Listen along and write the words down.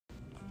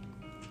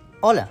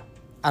Hola,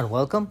 and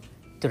welcome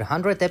to the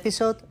 100th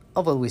episode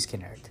of A Whiskey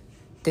Nerd.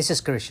 This is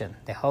Christian,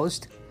 the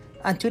host,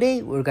 and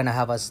today we're gonna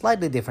have a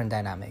slightly different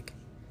dynamic.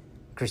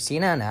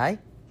 Christina and I,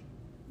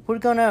 we're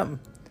gonna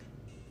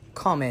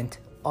comment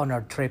on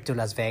our trip to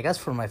Las Vegas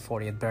for my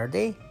 40th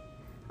birthday,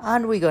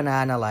 and we're gonna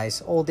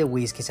analyze all the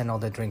whiskeys and all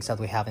the drinks that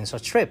we have in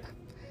such trip.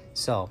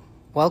 So,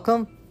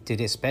 welcome to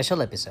this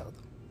special episode.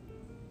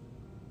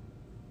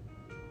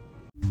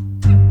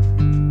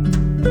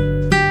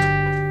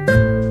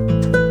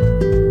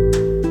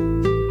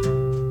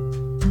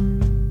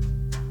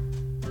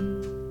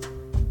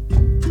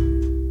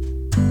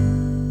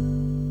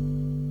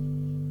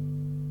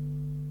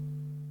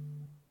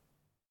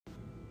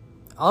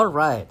 All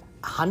right,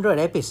 100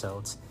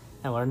 episodes,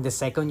 and we're in the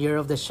second year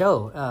of the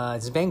show.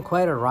 It's been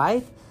quite a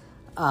ride,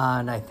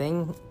 and I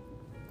think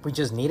we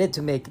just needed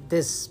to make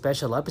this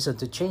special episode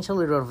to change a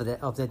little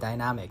of the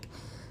dynamic.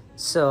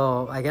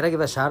 So I gotta give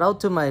a shout out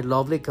to my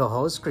lovely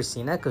co-host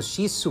Christina, because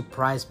she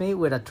surprised me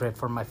with a trip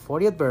for my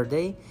 40th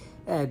birthday,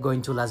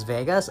 going to Las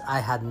Vegas.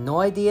 I had no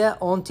idea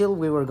until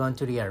we were going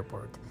to the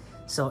airport.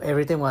 So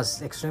everything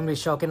was extremely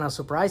shocking and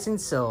surprising,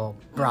 so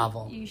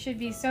bravo. You should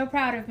be so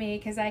proud of me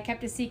because I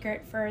kept a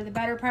secret for the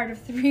better part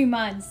of 3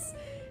 months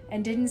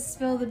and didn't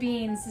spill the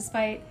beans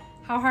despite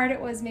how hard it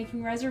was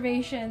making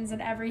reservations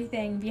and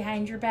everything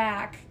behind your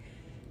back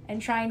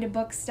and trying to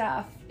book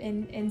stuff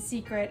in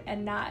secret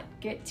and not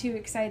get too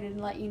excited and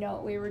let you know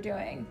what we were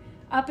doing.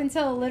 Up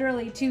until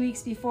literally 2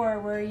 weeks before,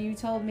 where you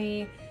told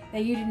me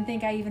that you didn't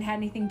think I even had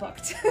anything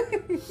booked.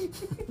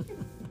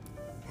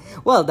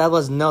 Well, that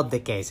was not the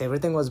case.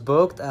 Everything was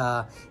booked.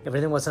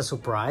 Everything was a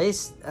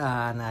surprise,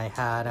 and I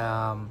had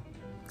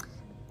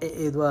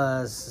it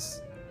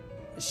was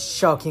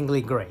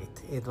shockingly great.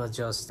 It was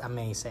just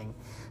amazing.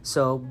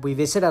 So we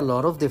visited a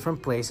lot of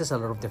different places, a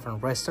lot of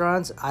different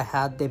restaurants. I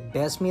had the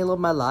best meal of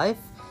my life.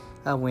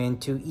 I went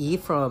to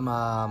eat from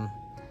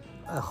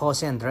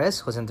Jose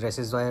Andres. Jose Andres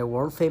is a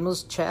world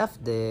famous chef,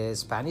 the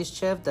Spanish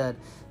chef that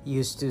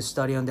used to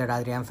study under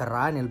Adrián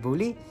Ferrá in El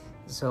Bulli.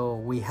 So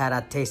we had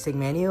a tasting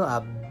menu,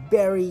 an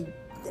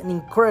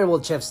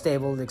incredible chef's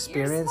table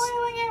experience. You're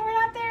spoiling it. We're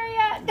not there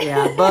yet.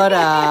 Yeah,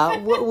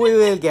 but we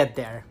will get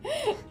there.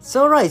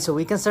 So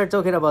we can start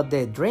talking about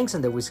the drinks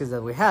and the whiskeys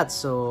that we had.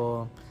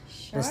 So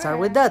let's start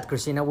with that.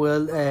 Christina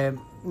will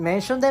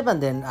mention them,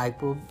 and then I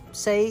will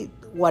say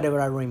whatever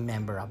I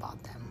remember about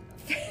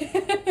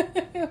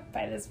them.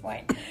 By this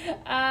point.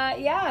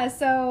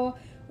 So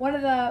one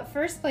of the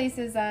first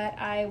places that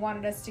I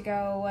wanted us to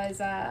go was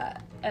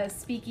a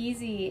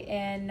speakeasy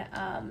in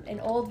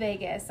Old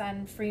Vegas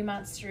on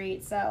Fremont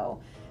Street.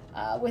 So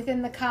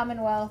within the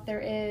Commonwealth,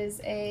 there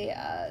is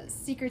a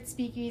secret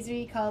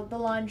speakeasy called the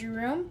Laundry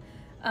Room.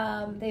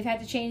 They've had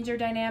to change their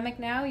dynamic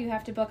now. You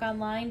have to book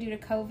online due to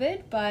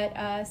COVID,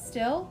 but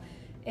still,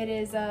 it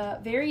is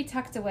very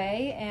tucked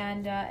away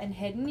and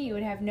hidden. You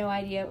would have no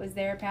idea it was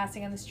there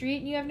passing on the street,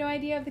 and you have no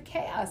idea of the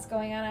chaos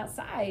going on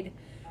outside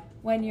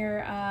when you're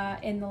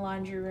in the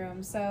laundry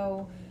room.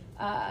 So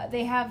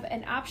they have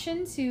an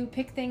option to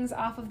pick things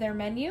off of their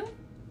menu,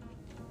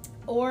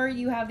 or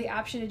you have the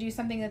option to do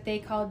something that they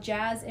call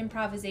jazz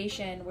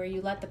improvisation, where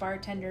you let the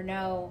bartender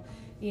know,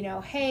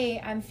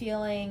 hey, I'm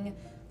feeling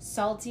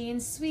salty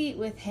and sweet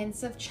with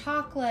hints of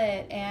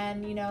chocolate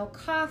and,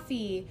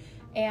 coffee.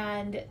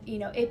 And,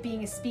 it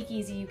being a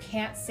speakeasy, you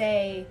can't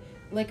say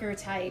liquor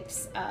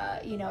types.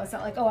 It's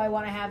not like, I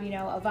want to have,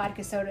 a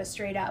vodka soda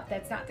straight up.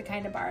 That's not the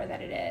kind of bar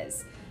that it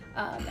is.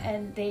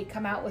 And they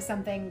come out with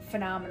something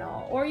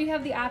phenomenal. Or you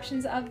have the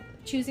options of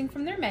choosing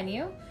from their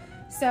menu.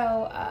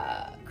 So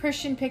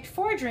Christian picked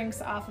 4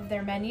 drinks off of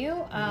their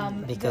menu.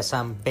 Because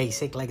I'm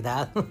basic like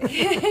that.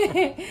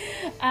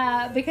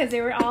 Because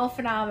they were all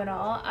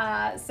phenomenal.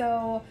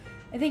 So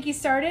I think he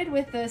started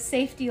with the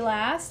safety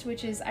last,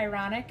 which is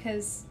ironic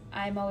because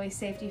I'm always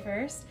safety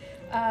first.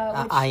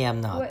 I am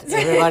not.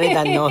 Everybody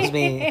that knows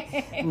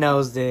me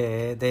knows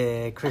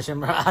the Christian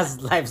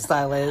Mraz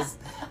lifestyle is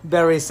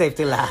very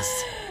safety last.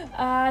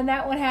 And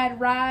that one had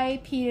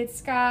rye, peated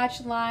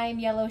scotch, lime,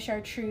 yellow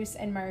chartreuse,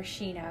 and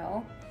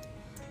maraschino.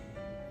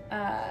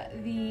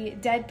 The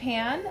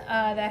deadpan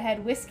that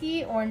had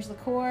whiskey, orange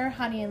liqueur,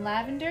 honey, and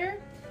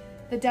lavender.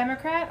 The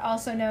Democrat,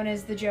 also known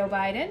as the Joe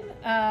Biden,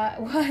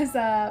 was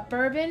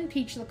bourbon,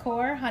 peach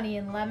liqueur, honey,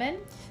 and lemon.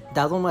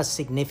 That one was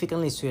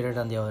significantly sweeter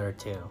than the other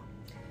two.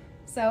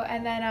 So,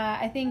 and then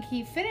I think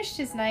he finished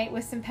his night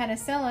with some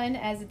penicillin,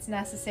 as it's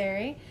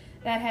necessary,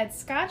 that had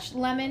scotch,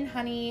 lemon,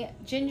 honey,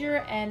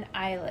 ginger, and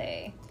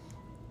islay.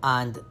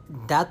 And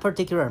that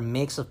particular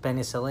mix of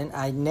penicillin,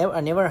 I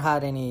never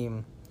had any.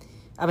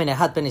 I mean, I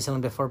had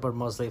penicillin before, but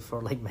mostly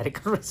for like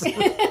medical reasons.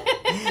 This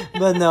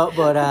what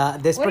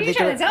particular. What are you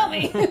trying to tell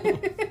me?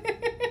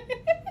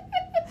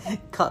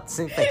 Cuts,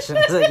 infections,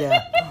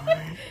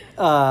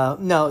 yeah.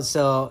 No,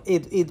 so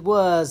it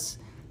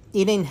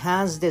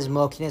enhanced the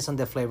smokiness and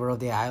the flavor of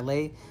the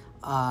islay,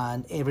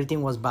 and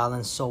everything was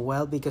balanced so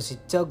well because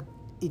it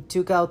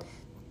took out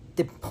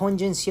the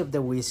pungency of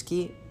the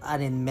whiskey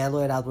and it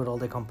mellowed it out with all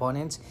the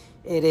components.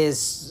 It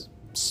is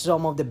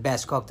some of the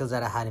best cocktails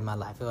that I had in my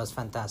life. It was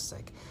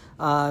fantastic.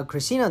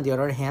 Christina, on the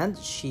other hand,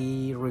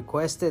 she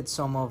requested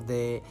some of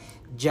the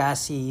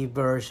jazzy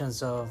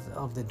versions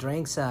of the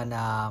drinks, and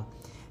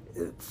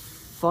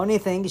funny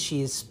thing,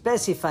 she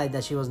specified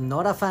that she was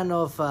not a fan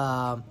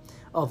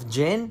of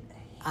gin,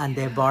 and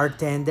the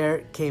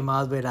bartender came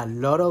out with a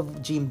lot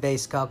of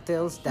gin-based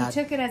cocktails. He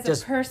took it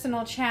as a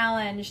personal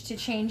challenge to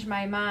change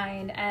my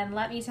mind, and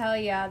let me tell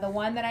you, the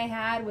one that I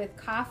had with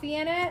coffee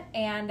in it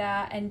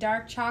and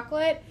dark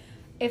chocolate,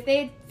 if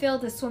they'd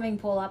filled a swimming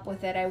pool up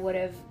with it, I would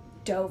have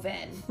dove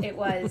in. It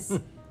was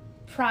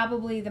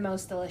probably the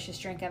most delicious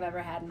drink I've ever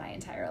had in my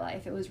entire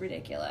life. It was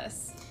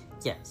ridiculous.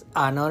 Yes.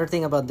 Another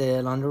thing about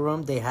the laundry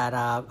room, they had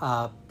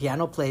a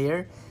piano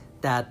player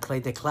that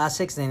played the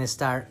classics, then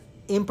start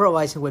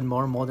improvising with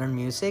more modern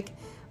music,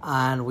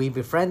 and we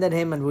befriended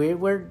him, and we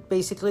were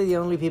basically the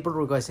only people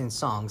requesting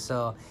songs.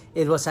 So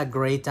it was a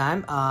great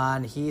time,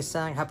 and he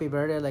sang Happy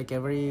Birthday like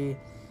every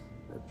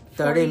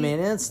 40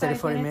 minutes.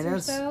 Or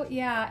so.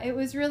 Yeah, it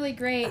was really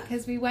great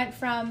because we went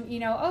from,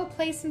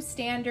 play some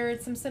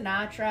standards, some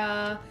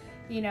Sinatra,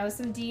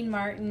 some Dean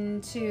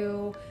Martin,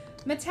 to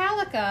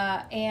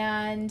Metallica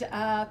and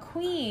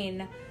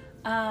Queen.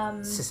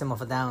 System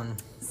of a Down.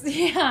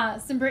 Yeah,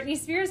 some Britney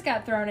Spears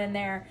got thrown in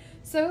there.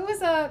 So it was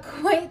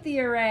quite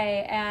the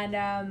array,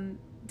 and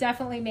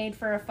definitely made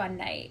for a fun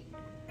night.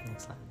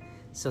 Excellent.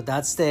 So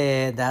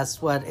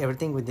that's what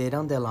everything we did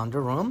on the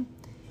laundry room.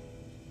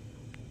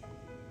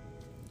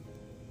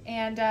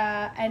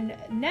 And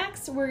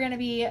next we're going to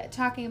be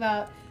talking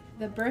about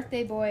the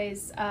birthday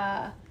boy's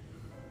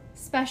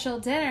special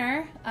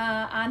dinner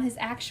on his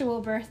actual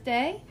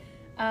birthday.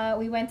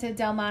 We went to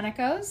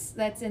Delmonico's.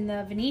 That's in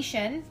the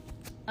Venetian.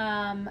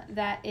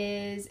 That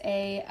is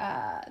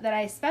that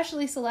I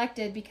specially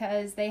selected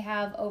because they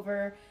have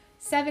over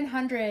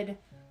 700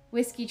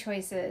 whiskey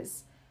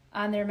choices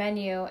on their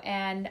menu,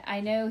 and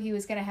I know he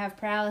was going to have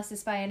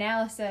paralysis by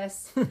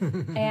analysis,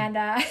 and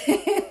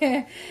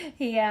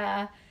he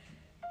had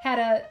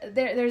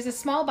there's a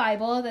small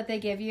Bible that they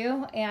give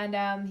you,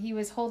 and he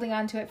was holding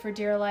on to it for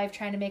dear life,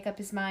 trying to make up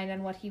his mind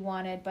on what he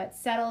wanted, but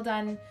settled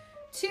on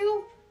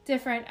two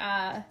different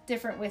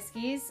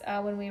whiskeys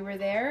when we were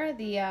there.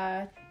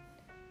 The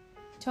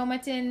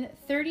Tomatin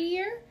 30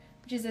 year,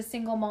 which is a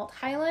single malt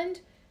Highland,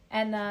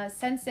 and the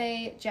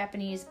Sensei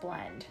Japanese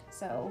blend.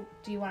 So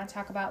do you want to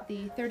talk about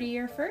the 30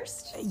 year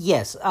first?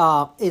 Yes.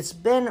 It's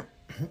been,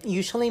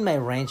 usually my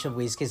range of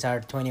whiskeys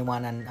are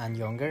 21 and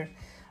younger.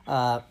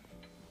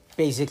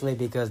 Basically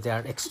because they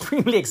are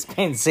extremely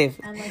expensive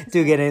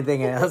to get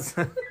anything else.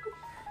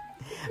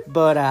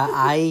 But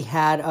I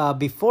had,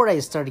 before I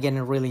started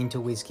getting really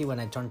into whiskey, when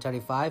I turned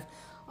 35,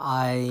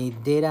 I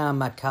did a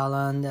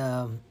Macallan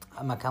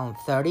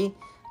 30.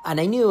 And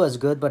I knew it was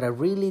good, but I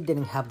really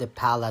didn't have the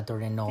palate or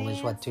the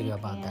knowledge what to do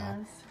about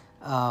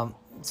that.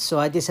 So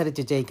I decided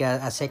to take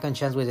a second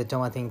chance with the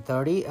Tomatin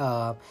 30.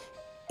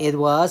 It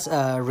was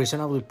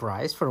reasonably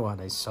priced for what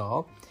I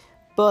saw.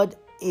 But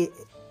it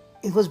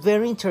was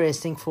very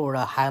interesting for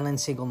a Highland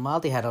single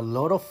malt. It had a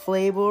lot of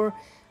flavor.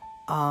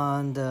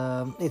 And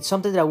it's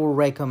something that I would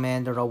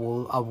recommend, or I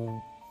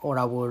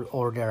will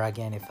order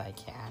again if I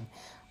can.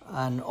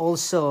 And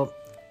also,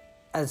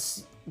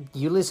 as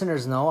you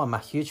listeners know, I'm a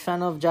huge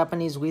fan of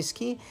Japanese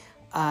whiskey,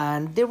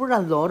 and there were a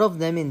lot of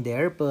them in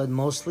there, but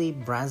mostly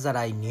brands that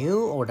I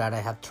knew or that I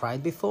had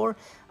tried before,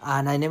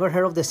 and I never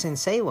heard of the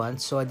Sensei one,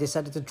 so I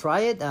decided to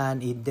try it,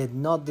 and it did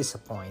not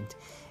disappoint.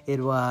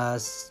 It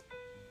was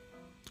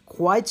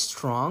quite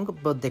strong,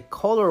 but the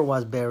color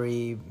was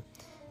very,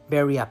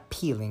 very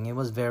appealing. It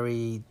was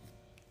very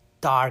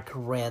dark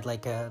red,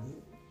 like a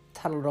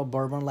little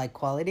bourbon-like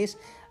qualities,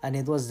 and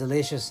it was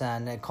delicious,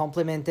 and it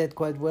complemented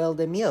quite well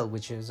the meal,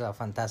 which is a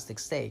fantastic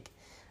steak,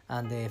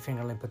 and the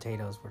fingerling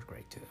potatoes were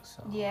great too.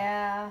 So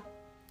yeah,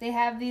 they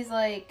have these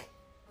like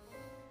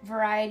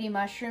variety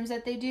mushrooms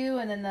that they do,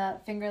 and then the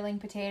fingerling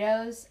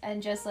potatoes,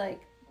 and just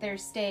like their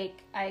steak,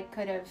 I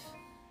could have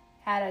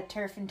had a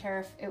turf and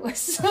turf. It was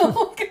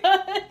so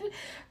good,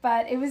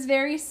 but it was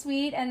very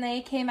sweet, and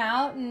they came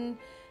out and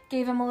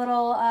gave him a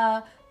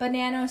little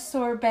banana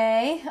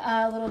sorbet,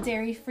 a little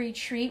dairy-free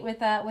treat with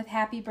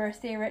Happy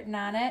Birthday written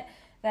on it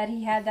that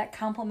he had that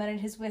complemented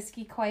his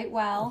whiskey quite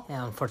well.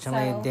 Yeah,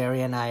 unfortunately,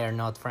 Derry and I are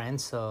not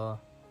friends, so...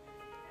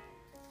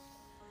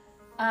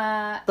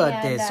 But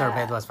the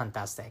sorbet was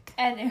fantastic.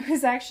 And it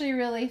was actually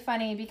really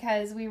funny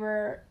because we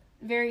were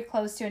very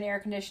close to an air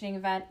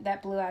conditioning vent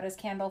that blew out his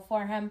candle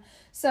for him,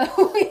 so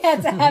we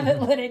had to have it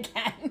lit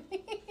again.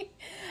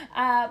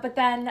 But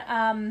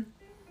then...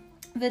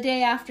 the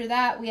day after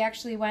that, we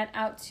actually went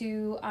out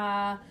to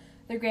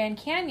the Grand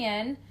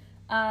Canyon.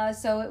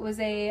 So it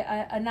was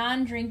a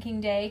non-drinking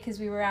day because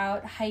we were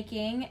out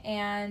hiking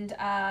and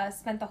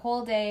spent the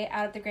whole day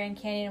out at the Grand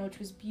Canyon, which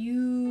was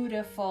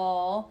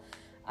beautiful.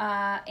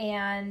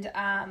 And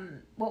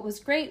what was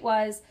great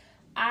was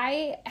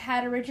I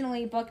had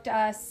originally booked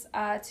us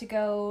to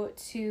go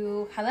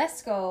to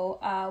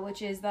Jalisco,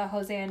 which is the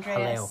Jose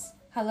Andres...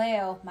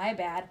 Jaleo, my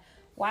bad.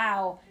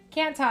 wow,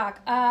 can't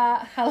talk.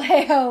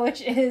 Jaleo,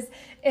 which is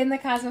in the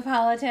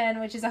Cosmopolitan,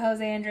 which is a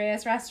Jose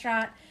Andres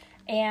restaurant.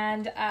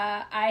 And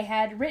I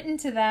had written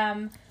to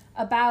them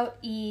about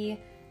E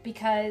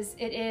because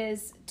it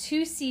is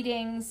 2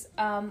 seatings,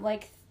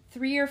 like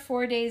 3 or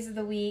 4 days of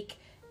the week,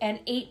 and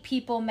 8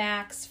 people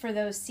max for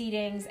those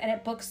seatings, and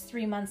it books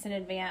 3 months in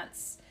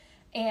advance.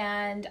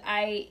 And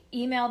I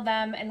emailed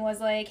them and was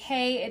like,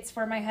 hey, it's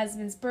for my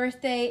husband's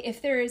birthday.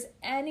 If there is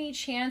any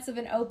chance of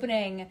an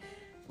opening,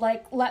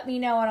 like, let me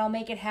know and I'll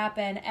make it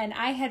happen. And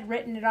I had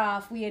written it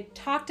off. We had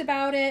talked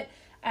about it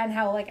and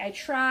how, like, I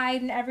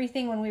tried and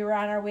everything when we were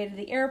on our way to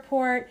the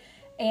airport.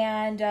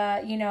 And,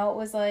 you know, it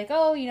was like,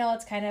 oh, you know,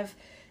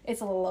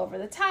 it's a little over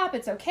the top.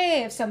 It's okay.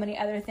 I have so many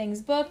other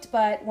things booked.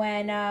 But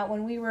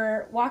when we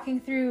were walking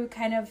through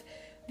kind of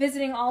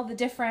visiting all the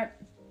different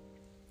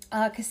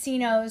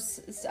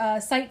casinos,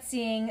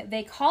 sightseeing,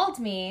 they called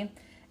me,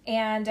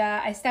 and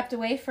I stepped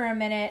away for a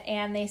minute,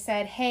 and they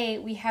said, hey,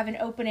 we have an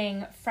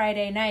opening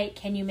Friday night.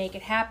 Can you make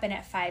it happen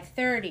at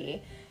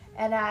 5:30?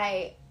 And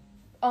I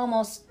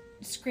almost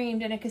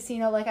screamed in a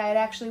casino like I had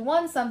actually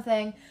won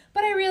something,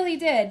 but I really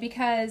did,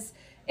 because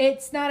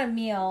it's not a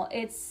meal,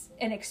 it's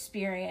an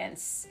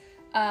experience.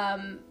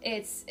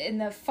 It's in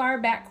the far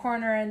back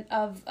corner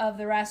of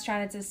the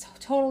restaurant. It's a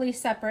totally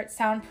separate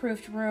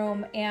soundproofed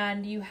room,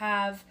 and you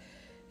have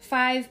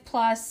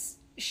 5+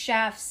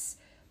 chefs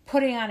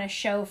putting on a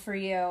show for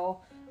you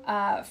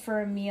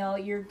for a meal.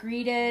 You're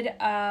greeted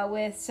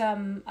with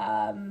some,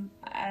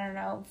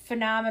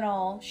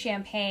 phenomenal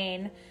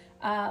champagne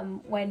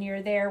when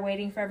you're there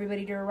waiting for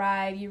everybody to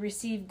arrive. You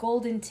receive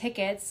golden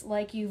tickets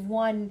like you've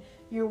won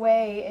your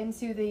way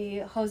into the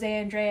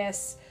Jose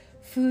Andres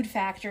food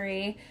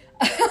factory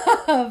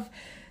of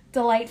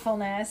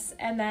delightfulness.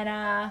 And then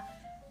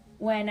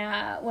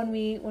when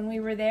we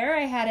were there,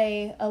 I had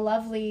a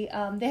lovely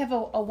they have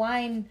a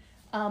wine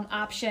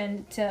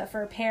option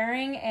for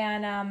pairing,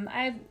 and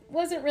I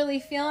wasn't really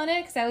feeling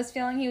it because I was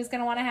feeling he was going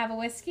to want to have a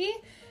whiskey,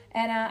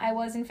 and I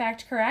was in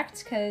fact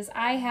correct, because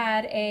I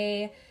had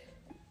a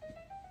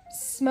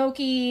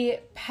smoky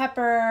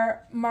pepper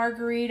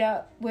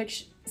margarita,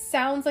 which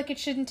sounds like it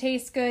shouldn't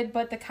taste good,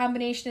 but the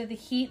combination of the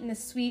heat and the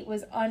sweet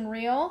was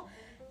unreal.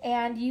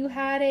 And you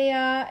had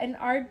an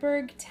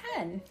Ardbeg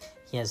 10.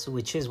 Yes,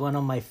 which is one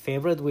of my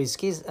favorite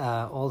whiskeys.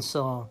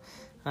 Also,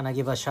 and I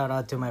give a shout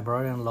out to my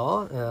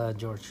brother-in-law,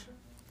 George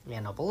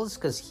Leonopoulos,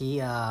 because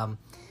he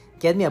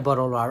gave me a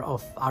bottle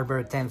of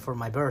Ardbeg 10 for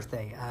my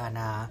birthday. And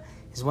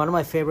it's one of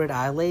my favorite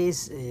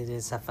Isleys. It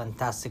is a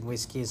fantastic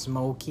whiskey,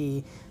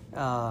 smoky,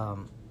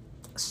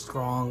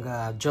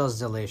 strong, just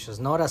delicious.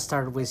 Not a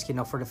star whiskey,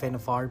 not for the faint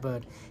of heart,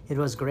 but it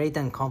was great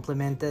and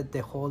complemented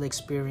the whole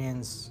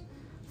experience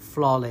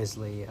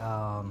flawlessly.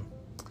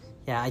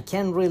 I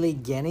can't really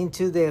get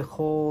into the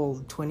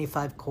whole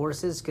 25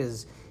 courses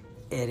because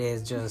it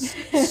is just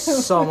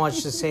so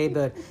much to say,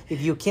 but if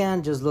you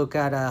can, just look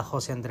at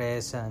Jose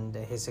Andres and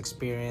his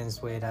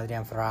experience with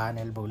Adrian Ferran,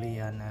 El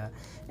Bulli, and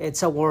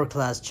it's a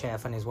world-class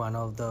chef, and it's one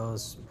of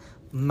those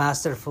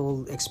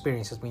masterful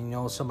experiences. We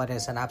know somebody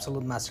is an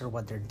absolute master of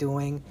what they're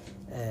doing.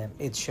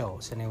 It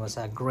shows, and it was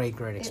a great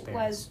experience. It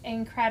was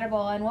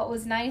incredible, and what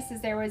was nice is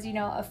there was,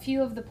 a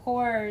few of the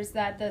pours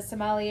that the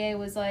sommelier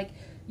was like,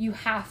 you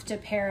have to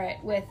pair it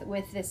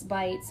with this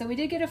bite. So we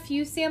did get a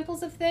few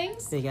samples of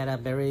things. They got a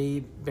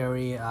very,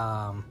 very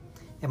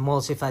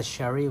emulsified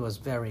sherry. It was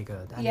very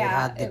good, and it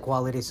had the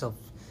qualities of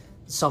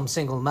some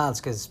single malts,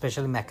 because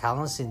especially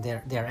Macallan's in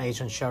their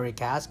Asian sherry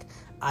cask,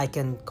 I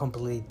can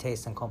completely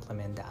taste and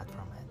complement that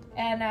from it.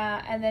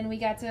 And then we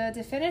got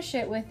to finish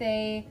it with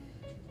a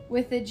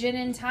gin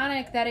and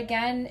tonic that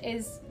again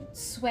is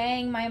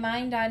swaying my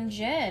mind on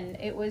gin.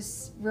 It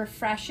was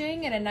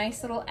refreshing and a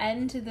nice little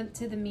end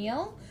to the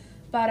meal.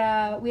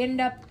 But we ended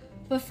up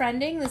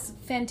befriending this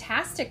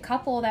fantastic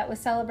couple that was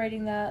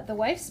celebrating the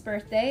wife's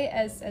birthday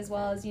as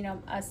well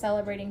as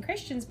celebrating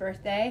Christian's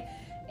birthday.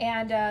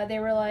 And they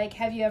were like,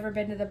 have you ever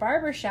been to the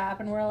barber shop?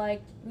 And we're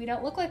like, we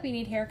don't look like we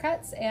need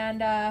haircuts.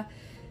 And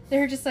they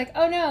were just like,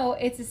 oh no,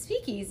 it's a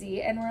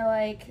speakeasy. And we're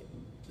like,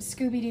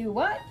 Scooby-Doo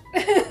what?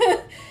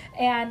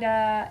 And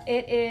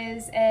it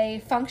is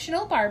a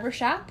functional barber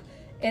shop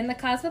in the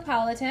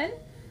Cosmopolitan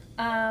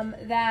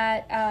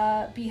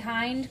that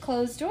behind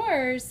closed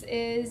doors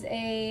is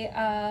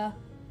a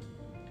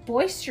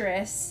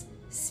boisterous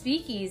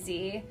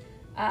speakeasy.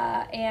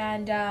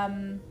 And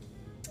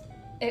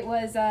it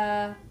was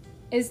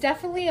is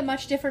definitely a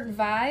much different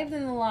vibe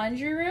than the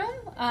laundry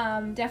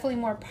room. Definitely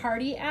more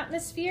party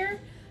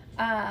atmosphere.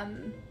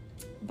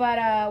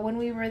 But when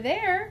we were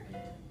there,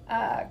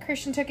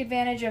 Christian took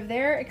advantage of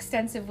their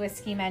extensive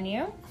whiskey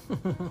menu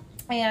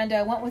and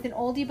went with an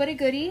oldie but a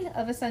goodie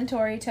of a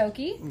Suntory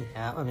Toki.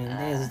 Yeah, I mean,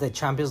 this is the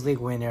Champions League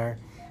winner,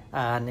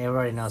 and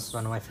everybody knows it's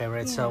one of my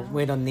favorites, so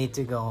we don't need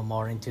to go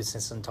more into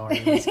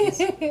Suntory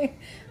whiskeys.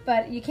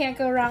 But you can't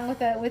go wrong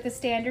with a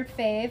standard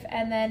fave,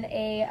 and then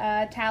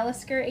a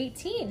Talisker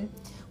 18.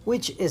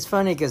 Which is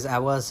funny because I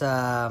was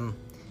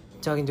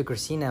talking to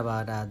Christina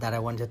about that I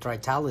wanted to try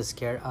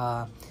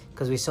Talisker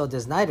because we saw the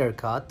Snyder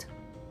Cut,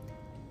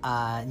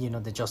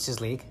 the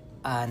Justice League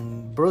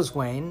and Bruce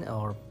Wayne,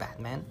 or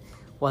Batman,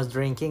 was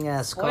drinking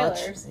a scotch.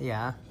 Spoilers.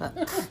 Yeah.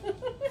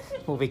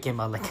 Movie came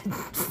out like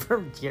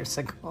years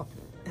ago.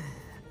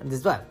 And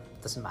this, well,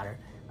 doesn't matter.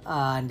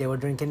 And they were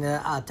drinking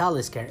a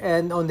Talisker.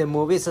 And on the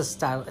movie, it's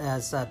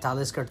a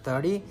Talisker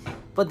 30,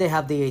 but they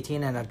have the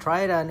 18, and I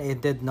tried, and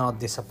it did not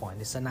disappoint.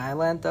 It's an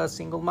island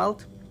single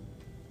malt.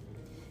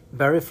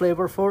 Very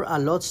flavorful, a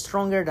lot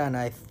stronger than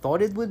I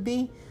thought it would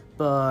be,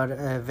 but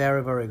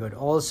very, very good.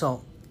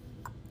 Also,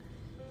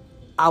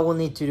 I will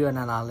need to do an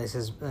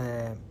analysis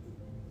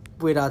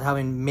without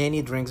having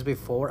many drinks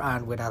before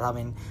and without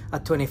having a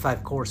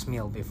 25-course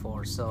meal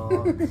before.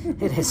 So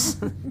it is.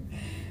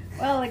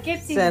 Well, it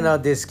gets Send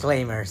out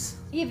disclaimers.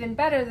 even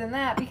better than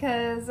that,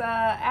 because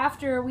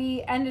after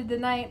we ended the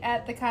night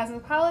at the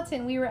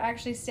Cosmopolitan, we were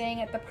actually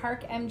staying at the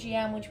Park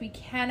MGM, which we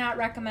cannot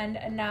recommend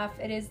enough.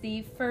 It is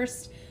the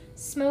first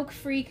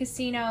smoke-free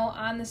casino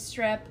on the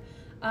Strip,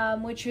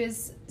 which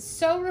was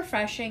so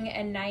refreshing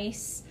and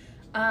nice.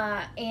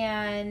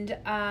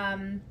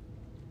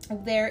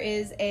 There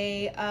is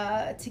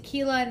a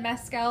tequila and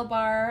mezcal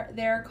bar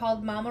there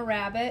called Mama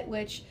Rabbit,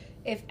 which,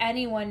 if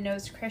anyone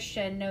knows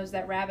Christian, knows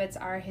that rabbits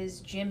are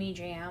his Jimmy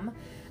Jam.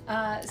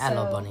 I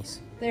love bunnies.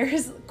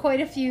 There's quite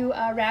a few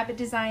rabbit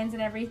designs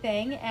and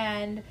everything,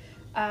 and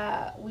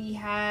we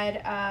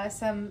had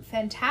some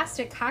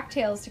fantastic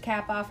cocktails to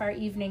cap off our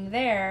evening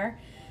there.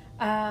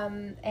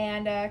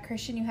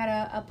 Christian, you had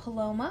a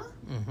Paloma,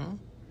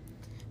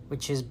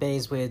 which is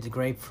based with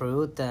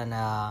grapefruit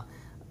and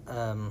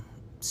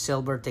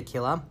silver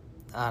tequila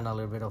and a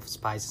little bit of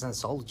spices and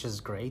salt, which is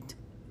great.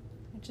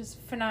 Which is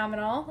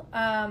phenomenal.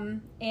 That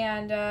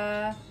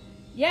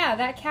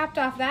capped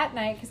off that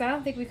night, because I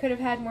don't think we could have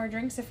had more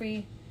drinks if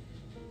we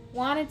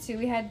wanted to.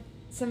 We had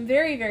some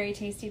very, very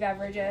tasty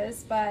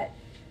beverages, but,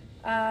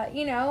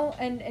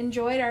 and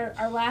enjoyed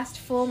our last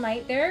full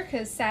night there,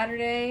 because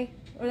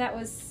that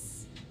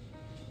was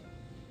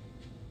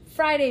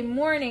Friday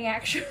morning,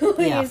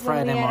 actually. Yeah,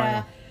 Friday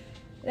morning.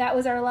 That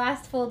was our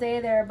last full day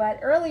there, but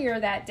earlier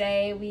that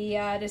day, we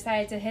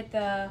decided to hit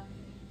the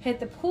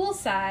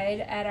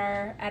poolside at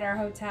our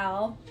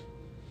hotel,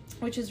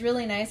 which is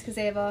really nice because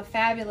they have a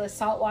fabulous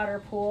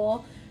saltwater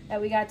pool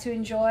that we got to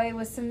enjoy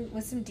with some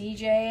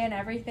DJ and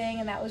everything,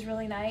 and that was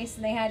really nice.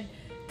 And they had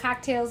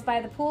cocktails by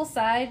the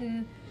poolside,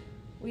 and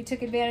we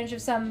took advantage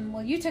of some.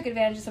 Well, you took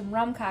advantage of some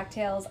rum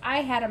cocktails. I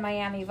had a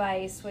Miami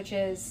Vice, which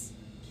is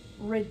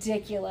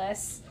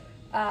ridiculous.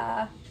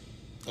 I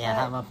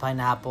have a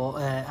pineapple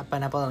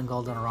and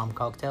golden rum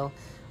cocktail.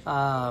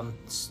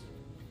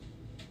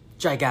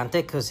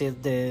 Gigantic, because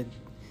it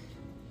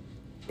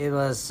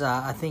was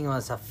I think it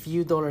was a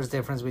few dollars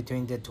difference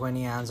between the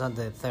 20 ounce and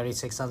the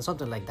 36 ounce,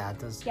 something like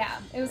that.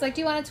 It was like,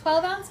 do you want a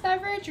 12 ounce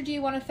beverage or do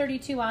you want a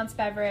 32 ounce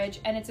beverage?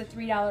 And it's a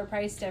 $3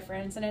 price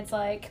difference, and it's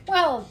like,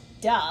 well,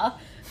 duh.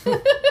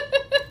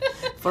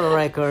 For the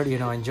record,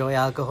 enjoy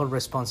alcohol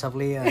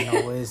responsibly, and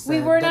always we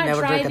were not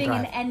driving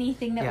in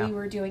anything that we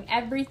were doing.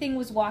 Everything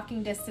was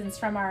walking distance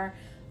from our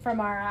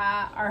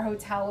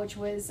hotel, which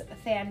was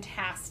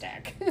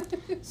fantastic.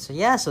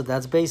 So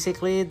that's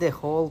basically the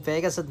whole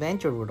Vegas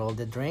adventure with all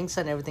the drinks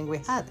and everything we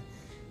had.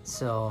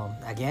 So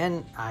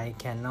again, I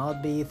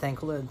cannot be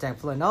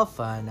thankful enough,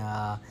 and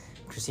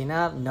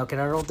Christina, knock it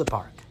out of the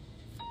park.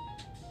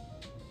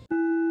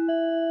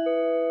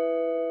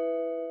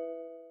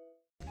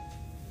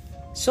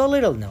 So,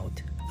 little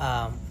note,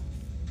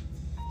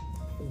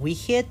 we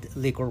hit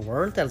Liquor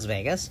World Las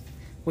Vegas,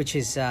 which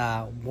is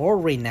a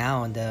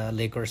world-renowned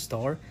liquor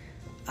store,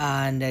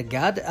 and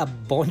got a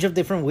bunch of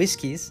different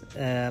whiskeys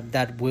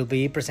that will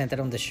be presented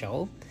on the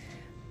show.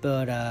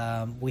 But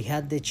we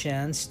had the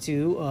chance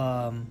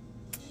to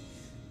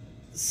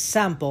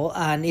sample,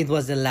 and it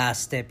was the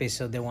last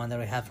episode, the one that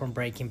we had from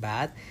Breaking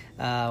Bad,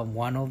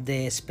 one of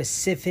the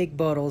specific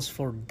bottles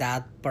for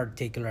that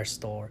particular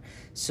store.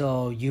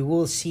 So you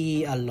will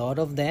see a lot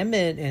of them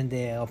in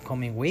the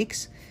upcoming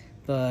weeks.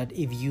 But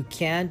if you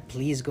can,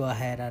 please go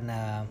ahead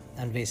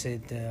and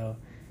visit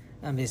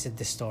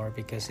the store,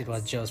 because it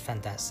was just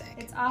fantastic.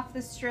 It's off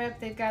the Strip.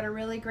 They've got a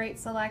really great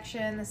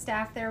selection. The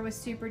staff there was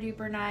super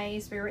duper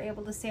nice. We were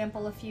able to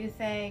sample a few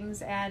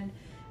things, and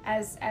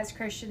as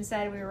Christian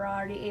said, we were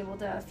already able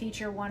to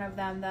feature one of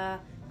them, the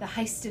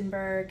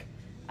Heistenberg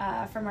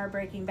from our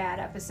Breaking Bad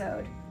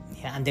episode.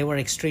 Yeah, and they were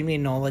extremely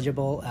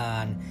knowledgeable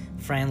and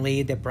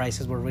friendly. The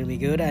prices were really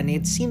good, and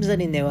it seems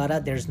that in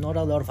Nevada there's not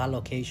a lot of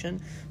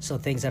allocation, so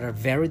things that are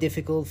very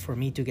difficult for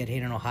me to get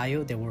here in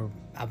Ohio, they were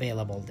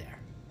available there.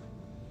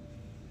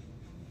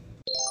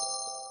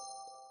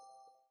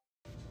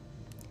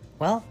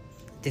 Well,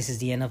 this is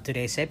the end of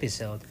today's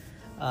episode.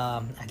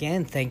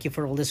 Again, thank you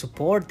for all the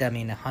support.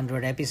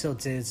 100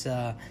 episodes is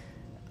a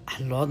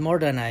lot more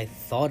than I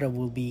thought I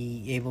would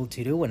be able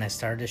to do when I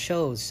started the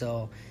show.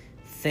 So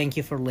thank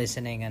you for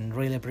listening, and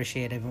really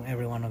appreciate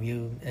every one of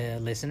you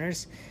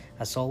listeners.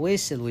 As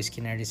always, El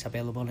Whiskey Nerd is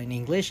available in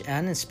English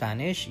and in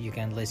Spanish. You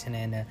can listen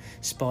in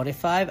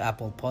Spotify,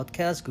 Apple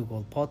Podcasts,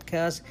 Google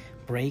Podcasts,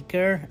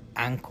 Breaker,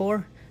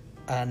 Anchor,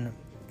 and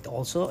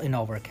also in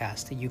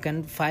Overcast. You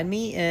can find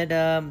me at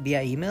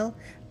via email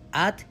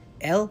at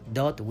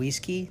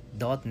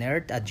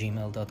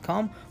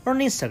l.whiskey.nerd@gmail.com, or on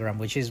Instagram,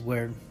 which is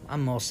where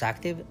I'm most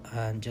active,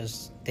 and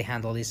just the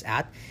handle is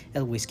at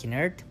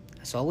 @lwhiskeynerd.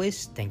 As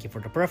always, thank you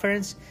for the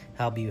preference.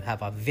 Hope you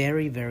have a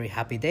very, very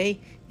happy day.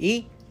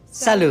 Y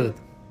salud!